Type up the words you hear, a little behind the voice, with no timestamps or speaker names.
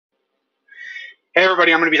Hey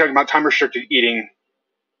everybody, I'm going to be talking about time restricted eating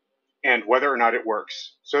and whether or not it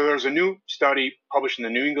works. So there's a new study published in the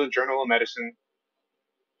New England Journal of Medicine.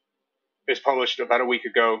 It was published about a week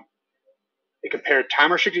ago. It compared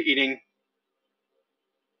time restricted eating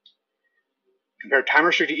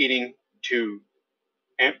to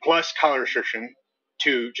and plus calorie restriction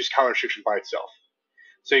to just calorie restriction by itself.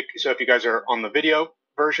 So if you guys are on the video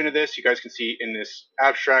version of this, you guys can see in this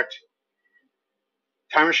abstract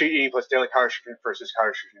time restricted eating plus daily calorie restriction versus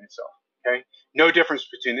calorie restriction itself. Okay, no difference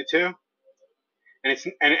between the two.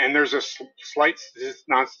 And there's a slight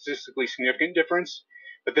non-statistically significant difference,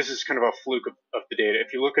 but this is kind of a fluke of the data.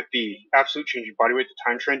 If you look at the absolute change in body weight to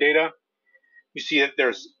time trend data, you see that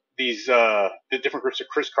there's these the different groups are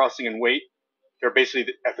crisscrossing in weight. They're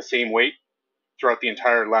basically at the same weight throughout the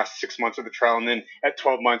entire last 6 months of the trial, and then at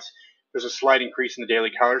 12 months, there's a slight increase in the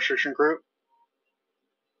daily calorie restriction group.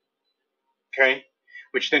 Okay,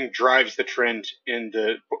 which then drives the trend in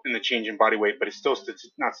the change in body weight, but it's still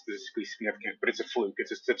not statistically significant. But it's a fluke.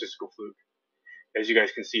 It's a statistical fluke, as you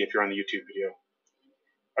guys can see if you're on the YouTube video.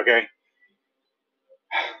 Okay.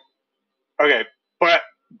 Okay. But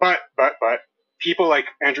people like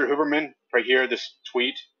Andrew Huberman right here, this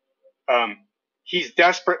tweet, he's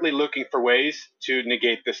desperately looking for ways to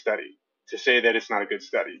negate this study, to say that it's not a good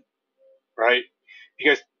study, right?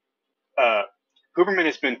 Because Huberman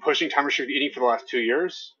has been pushing time restricted eating for the last 2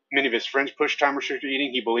 years. Many of his friends push time restricted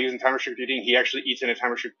eating. He believes in time restricted eating. He actually eats in a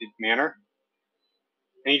time restricted manner.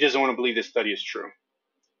 And he doesn't want to believe this study is true.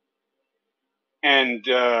 And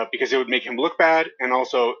because it would make him look bad, and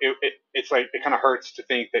also it's like it kind of hurts to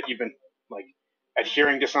think that you've been like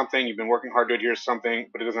adhering to something, you've been working hard to adhere to something,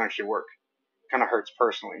 but it doesn't actually work. It kind of hurts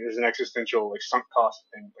personally. There's an existential like sunk cost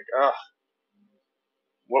thing. Like,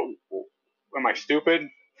 what am I stupid?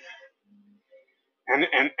 And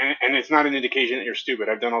it's not an indication that you're stupid.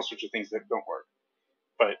 I've done all sorts of things that don't work,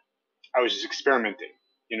 but I was just experimenting,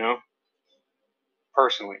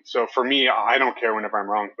 personally. So for me, I don't care whenever I'm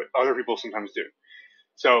wrong, but other people sometimes do.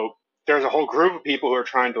 So there's a whole group of people who are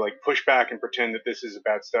trying to like push back and pretend that this is a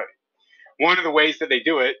bad study. One of the ways that they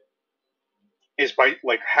do it is by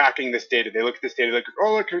like hacking this data. They look at this data, like,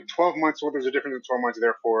 oh, look at 12 months. Well, there's a difference in 12 months,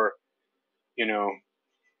 therefore,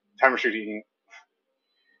 time restricted eating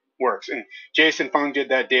works. And Jason Fung did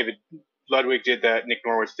that. David Ludwig did that. Nick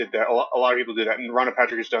Norwitz did that. A lot of people did that. And Rhonda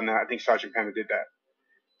Patrick has done that. I think Sachin Panda did that.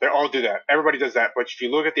 They all do that. Everybody does that. But if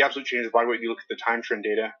you look at the absolute change of body weight, you look at the time trend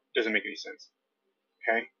data, it doesn't make any sense.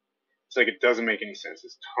 Okay? It's like it doesn't make any sense.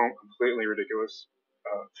 It's completely ridiculous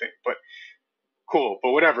thing. But cool.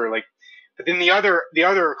 But whatever. But then the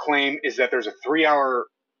other claim is that there's a 3-hour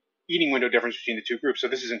eating window difference between the two groups. So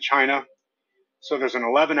this is in China. So there's an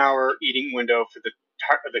 11-hour eating window for the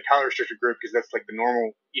calorie restricted group, because that's like the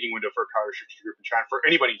normal eating window for a calorie restricted group in China, for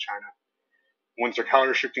anybody in China. Once they're calorie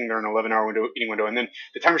restricting, they're an 11-hour eating window, and then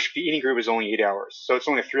the time restricted eating group is only 8 hours, so it's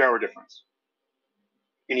only a 3-hour difference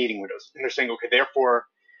in eating windows. And they're saying, okay, therefore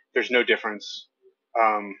there's no difference.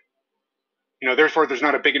 Therefore there's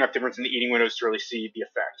not a big enough difference in the eating windows to really see the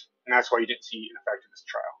effect, and that's why you didn't see an effect in this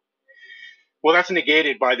trial. Well, that's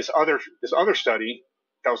negated by this other study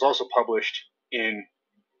that was also published in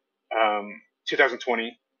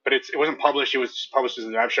 2020, but it wasn't published. It was just published as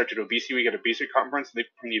an abstract at Obesity Week at Obesity Conference from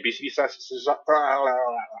the Obesity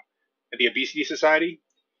Society.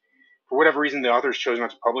 For whatever reason, the authors chose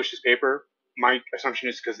not to publish this paper. My assumption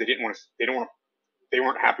is because they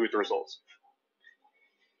weren't happy with the results.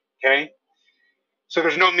 Okay, so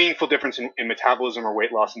there's no meaningful difference in metabolism or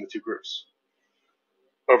weight loss in the two groups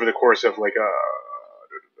over the course of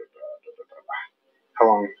how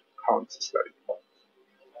long is the study?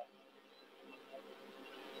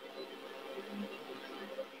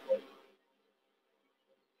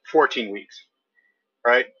 14 weeks,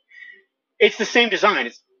 right? It's the same design.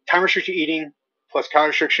 It's time restricted eating plus calorie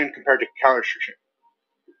restriction compared to calorie restriction,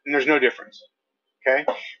 and there's no difference. Okay,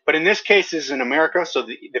 but in this case, this is in America, so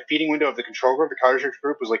the feeding window of the control group, the calorie restricted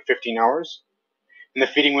group, was like 15 hours, and the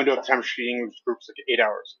feeding window of the time restricted eating group was like 8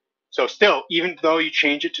 hours. So still, even though you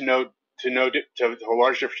change it to a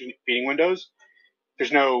large difference in feeding windows,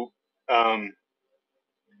 there's no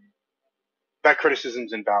that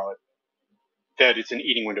criticism's invalid. That it's an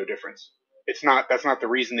eating window difference. It's not. That's not the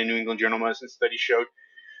reason the New England Journal of Medicine study showed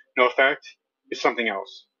no effect. It's something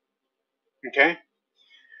else. Okay.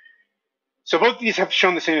 So both of these have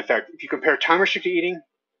shown the same effect. If you compare time restricted eating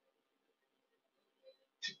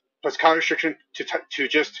plus calorie restriction to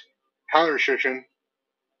just calorie restriction,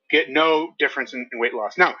 get no difference in weight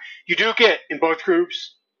loss. Now, you do get in both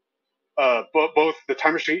groups, both the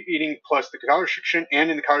time restricted eating plus the calorie restriction, and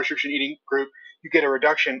in the calorie restriction eating group, you get a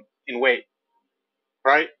reduction in weight,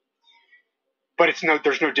 right? but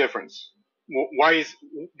there's no difference. Why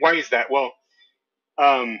is that? Well,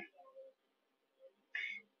 um,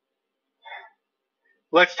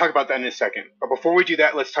 let's talk about that in a second. But before we do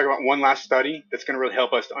that, let's talk about one last study that's going to really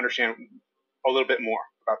help us to understand a little bit more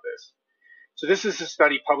about this. So this is a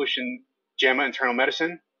study published in JAMA Internal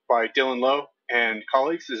Medicine by Dylan Lowe and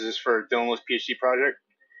colleagues. This is for Dylan Lowe's PhD project.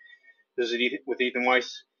 This is with Ethan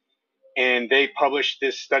Weiss. And they published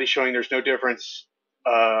this study showing there's no difference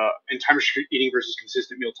in time restricted eating versus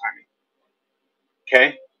consistent meal timing.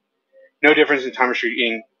 Okay? No difference in time restricted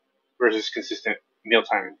eating versus consistent meal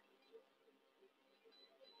timing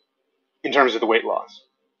in terms of the weight loss.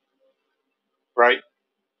 Right?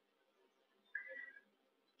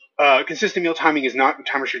 Consistent meal timing is not a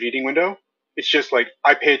time restricted eating window. It's just like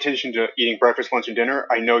I pay attention to eating breakfast, lunch, and dinner.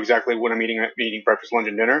 I know exactly what I'm eating breakfast, lunch,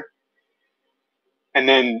 and dinner. And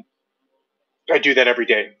then I do that every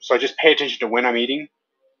day. So I just pay attention to when I'm eating,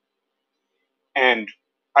 and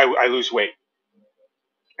I lose weight.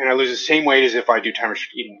 And I lose the same weight as if I do time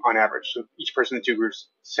restricted eating on average. So each person in the two groups,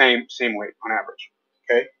 same weight on average.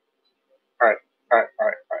 Okay? All right. All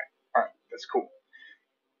right. That's cool.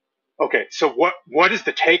 Okay, so what is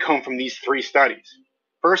the take home from these three studies?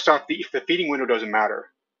 First off, the feeding window doesn't matter.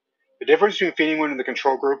 The difference between the feeding window in the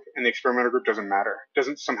control group and the experimental group doesn't matter. It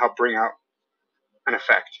doesn't somehow bring out an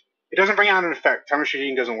effect. It doesn't bring out an effect. Time restricted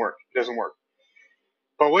eating doesn't work. It doesn't work.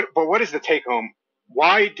 But what is the take home?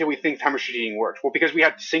 Why do we think time restricted eating worked? Well, because we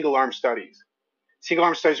had single arm studies. Single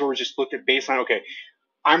arm studies where we just looked at baseline. Okay,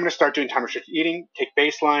 I'm going to start doing time restricted eating, take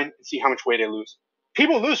baseline, and see how much weight I lose.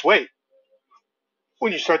 People lose weight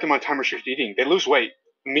when you start them on time restricted eating. They lose weight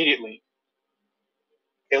immediately.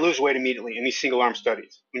 They lose weight immediately in these single arm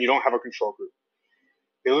studies when you don't have a control group.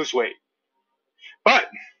 They lose weight. But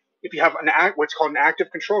if you have what's called an active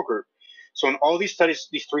control group, so in all these studies,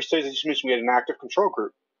 these three studies I just mentioned, we had an active control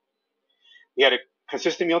group. We had a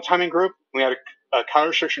consistent meal timing group. We had a calorie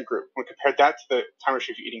restriction group. We compared that to the time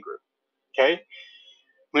restricted eating group. Okay?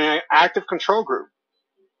 When an active control group,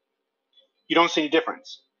 you don't see any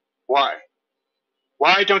difference. Why?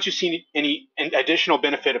 Why don't you see any additional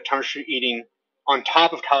benefit of time restricted eating on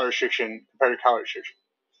top of calorie restriction compared to calorie restriction?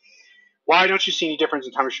 Why don't you see any difference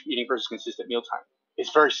in time restricted eating versus consistent meal time?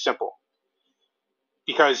 It's very simple.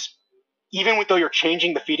 Because even though you're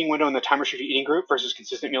changing the feeding window in the time restricted eating group versus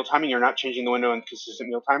consistent meal timing, you're not changing the window in consistent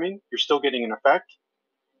meal timing. You're still getting an effect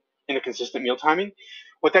in the consistent meal timing.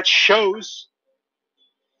 What that shows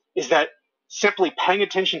is that simply paying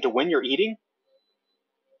attention to when you're eating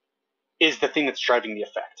is the thing that's driving the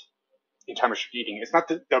effect in time restricted eating. It's not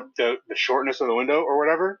the shortness of the window or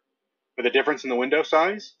whatever, or the difference in the window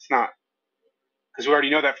size. It's not. Because we already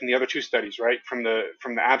know that from the other two studies, right? From the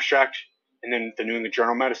abstract and then the New England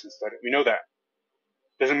Journal of Medicine study. We know that.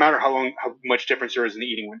 Doesn't matter how much difference there is in the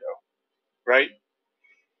eating window, right?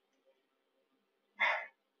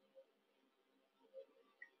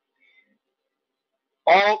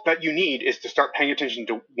 All that you need is to start paying attention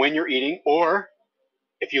to when you're eating, or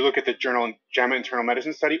if you look at the journal JAMA Internal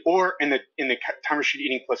Medicine study, or in the time restricted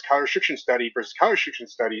eating plus calorie restriction study versus calorie restriction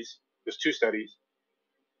studies, those two studies,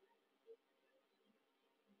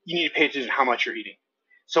 you need to pay attention to how much you're eating.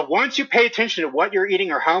 So once you pay attention to what you're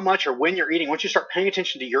eating or how much or when you're eating, once you start paying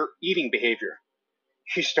attention to your eating behavior,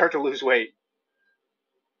 you start to lose weight.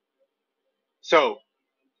 So,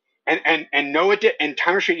 and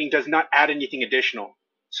time restricted eating does not add anything additional.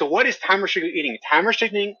 So what is time restricted eating? Time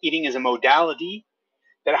restricted eating is a modality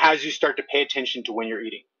that has you start to pay attention to when you're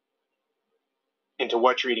eating and to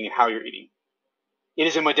what you're eating and how you're eating. It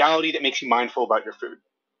is a modality that makes you mindful about your food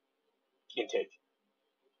intake.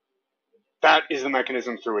 That is the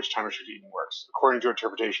mechanism through which time restricted eating works. According to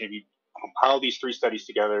interpretation, if you compile these three studies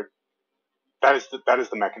together, that is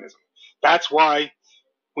the mechanism. That's why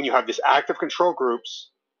when you have this active control groups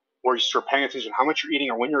where you start paying attention to how much you're eating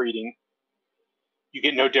or when you're eating, you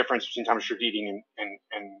get no difference between time restricted eating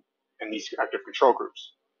and these active control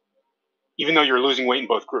groups, even though you're losing weight in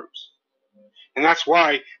both groups. And that's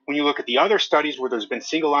why when you look at the other studies where there's been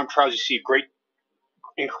single arm trials, you see a great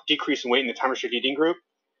decrease in weight in the time restricted eating group.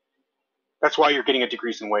 That's why you're getting a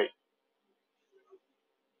decrease in weight.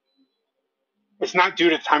 It's not due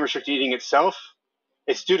to time restricted eating itself.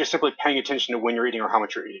 It's due to simply paying attention to when you're eating or how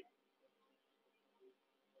much you're eating.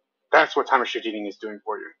 That's what time restricted eating is doing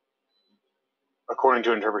for you, according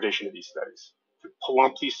to interpretation of these studies. To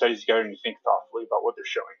lump these studies together and you think thoughtfully about what they're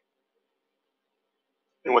showing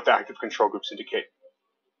and what the active control groups indicate.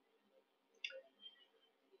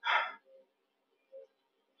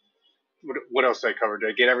 What else did I cover? Did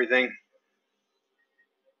I get everything?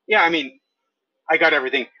 Yeah, I mean, I got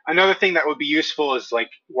everything. Another thing that would be useful is like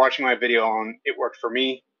watching my video on It Worked For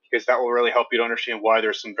Me, because that will really help you to understand why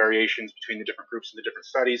there's some variations between the different groups and the different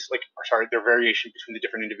studies. There are variation between the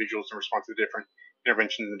different individuals in response to the different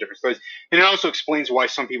interventions in the different studies. And it also explains why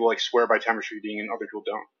some people swear by time restricted eating and other people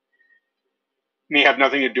don't. It may have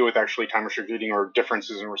nothing to do with actually time restricted eating or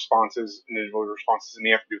differences in responses, individual responses, and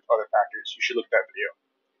may have to do with other factors. You should look at that video.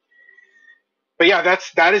 But yeah,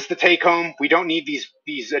 that is the take home. We don't need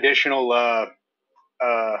these additional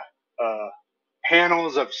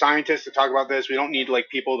panels of scientists to talk about this. We don't need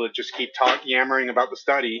people to just keep yammering about the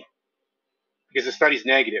study, because the study's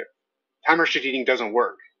negative. Time restricted eating doesn't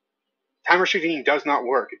work. Time restricted eating does not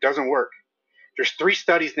work. It doesn't work. There's 3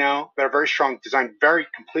 studies now that are very strong, designed very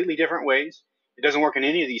completely different ways. It doesn't work in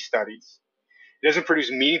any of these studies. It doesn't produce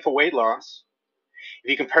meaningful weight loss.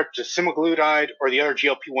 If you compare it to semaglutide or the other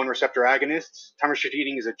GLP-1 receptor agonists, time restricted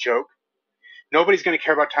eating is a joke. Nobody's going to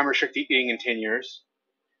care about time restricted eating in 10 years,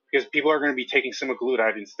 because people are going to be taking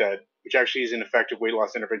semaglutide instead, which actually is an effective weight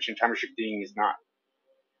loss intervention. Time restricted eating is not.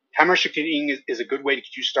 Time restricted eating is a good way to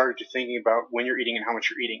get you started to thinking about when you're eating and how much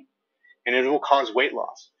you're eating, and it will cause weight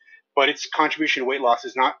loss. But its contribution to weight loss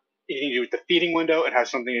is not anything to do with the feeding window. It has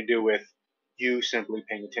something to do with you simply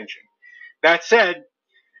paying attention. That said,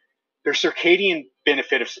 their circadian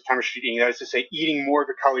benefit of time restricted eating, that is to say, eating more of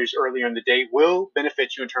your calories earlier in the day, will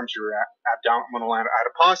benefit you in terms of your abdominal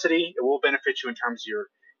adiposity. It will benefit you in terms of your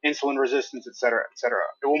insulin resistance, etc., etc.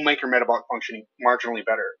 It will make your metabolic functioning marginally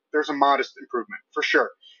better. There's a modest improvement, for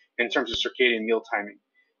sure, in terms of circadian meal timing.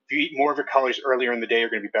 If you eat more of your calories earlier in the day, you're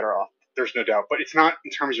going to be better off. There's no doubt. But it's not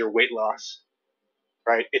in terms of your weight loss,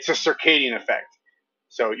 right? It's a circadian effect.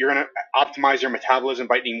 So you're going to optimize your metabolism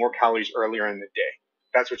by eating more calories earlier in the day.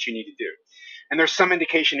 That's what you need to do. And there's some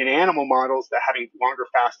indication in animal models that having longer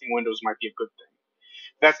fasting windows might be a good thing.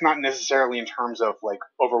 That's not necessarily in terms of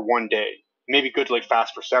over one day. It may be good to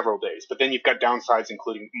fast for several days, but then you've got downsides,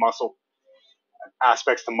 including muscle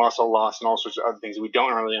aspects to muscle loss and all sorts of other things. We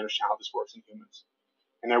don't really understand how this works in humans.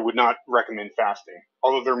 And I would not recommend fasting,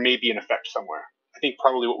 although there may be an effect somewhere. I think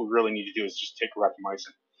probably what we really need to do is just take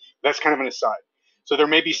rapamycin. That's kind of an aside. So there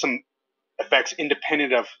may be some effects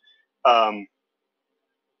independent of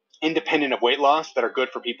weight loss that are good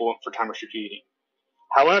for people for time restricted eating.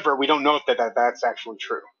 However, we don't know if that's actually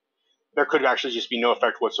true. There could actually just be no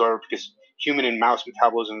effect whatsoever, because human and mouse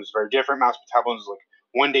metabolism is very different. Mouse metabolism is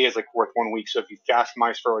one day is worth 1 week. So if you fast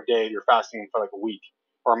mice for a day, you're fasting for a week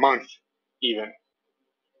or a month even.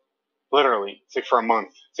 Literally, it's for a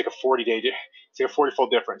month. It's a 40-day. It's a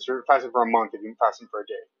 40-fold difference. You're fasting for a month if you're fasting for a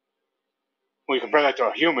day. When you compare that to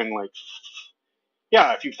a human,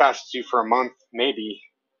 yeah, if you fast for a month, maybe.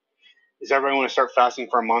 Does everybody want to start fasting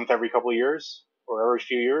for a month every couple of years or every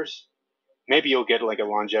few years? Maybe you'll get a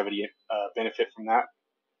longevity benefit from that.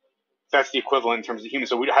 That's the equivalent in terms of humans.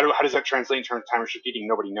 So how does that translate in terms of time restricted eating?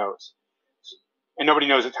 Nobody knows. And nobody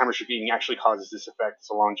knows that time restricted eating actually causes this effect. It's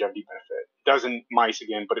a longevity benefit. It does in mice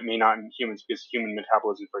again, but it may not in humans, because human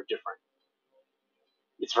metabolism is very different.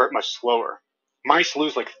 It's very much slower. Mice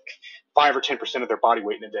lose 5 or 10% of their body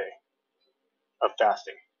weight in a day of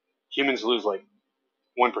fasting. Humans lose 1%.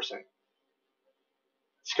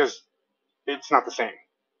 It's because it's not the same.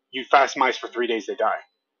 You fast mice for 3 days, they die.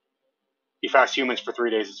 You fast humans for 3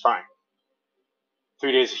 days, it's fine.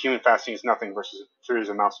 3 days of human fasting is nothing versus 3 days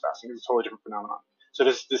of mouse fasting. It's a totally different phenomenon. So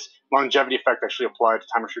does this longevity effect actually apply to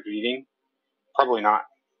time restricted eating? Probably not.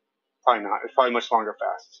 Probably not. It's probably much longer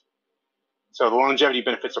fasts. So the longevity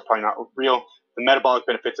benefits are probably not real. The metabolic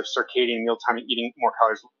benefits of circadian meal timing, eating more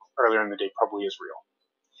calories earlier in the day, probably is real.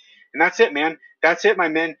 And that's it, man. That's it, my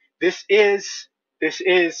men. This is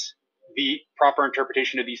the proper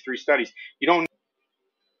interpretation of these 3 studies. You don't.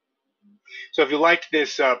 So if you liked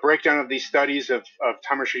this breakdown of these studies of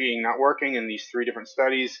time restricted eating not working in these 3 different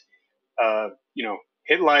studies,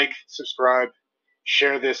 hit like, subscribe,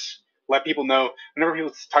 share this, let people know. Whenever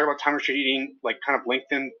people talk about time restricted eating, kind of link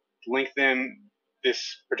them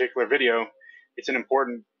this particular video. It's an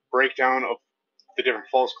important breakdown of the different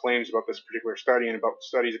false claims about this particular study and about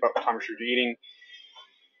studies about time restricted eating.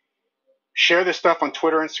 Share this stuff on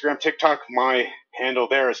Twitter, Instagram, TikTok. My handle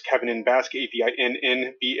there is Kevin Nbass,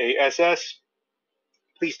 KevinNbass.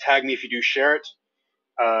 Please tag me if you do share it.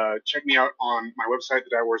 Check me out on my website,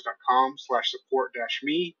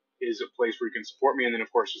 thedietwars.com/support-me is a place where you can support me. And then, of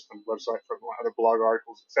course, just the website for other blog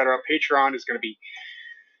articles, etc. Patreon is going to be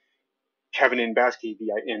Kevin Nbass,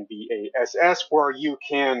 KevinNbass, where you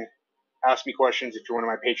can ask me questions if you're one of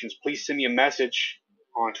my patrons. Please send me a message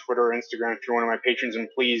on Twitter or Instagram if you're one of my patrons, and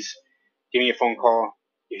please give me a phone call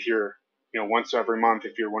if you're, once every month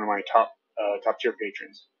if you're one of my top tier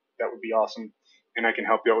patrons. That would be awesome, and I can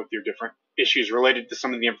help you out with your different issues related to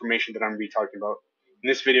some of the information that I'm going to be talking about in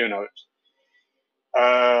this video notes.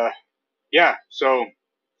 yeah, so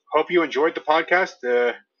hope you enjoyed the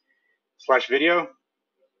podcast slash video.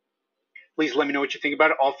 Please let me know what you think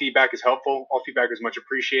about it. All feedback is helpful. All feedback is much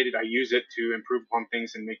appreciated. I use it to improve upon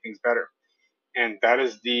things and make things better. And that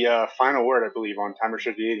is the final word, I believe, on time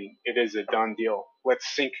restricted eating. It is a done deal.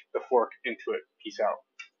 Let's sink the fork into it. Peace out.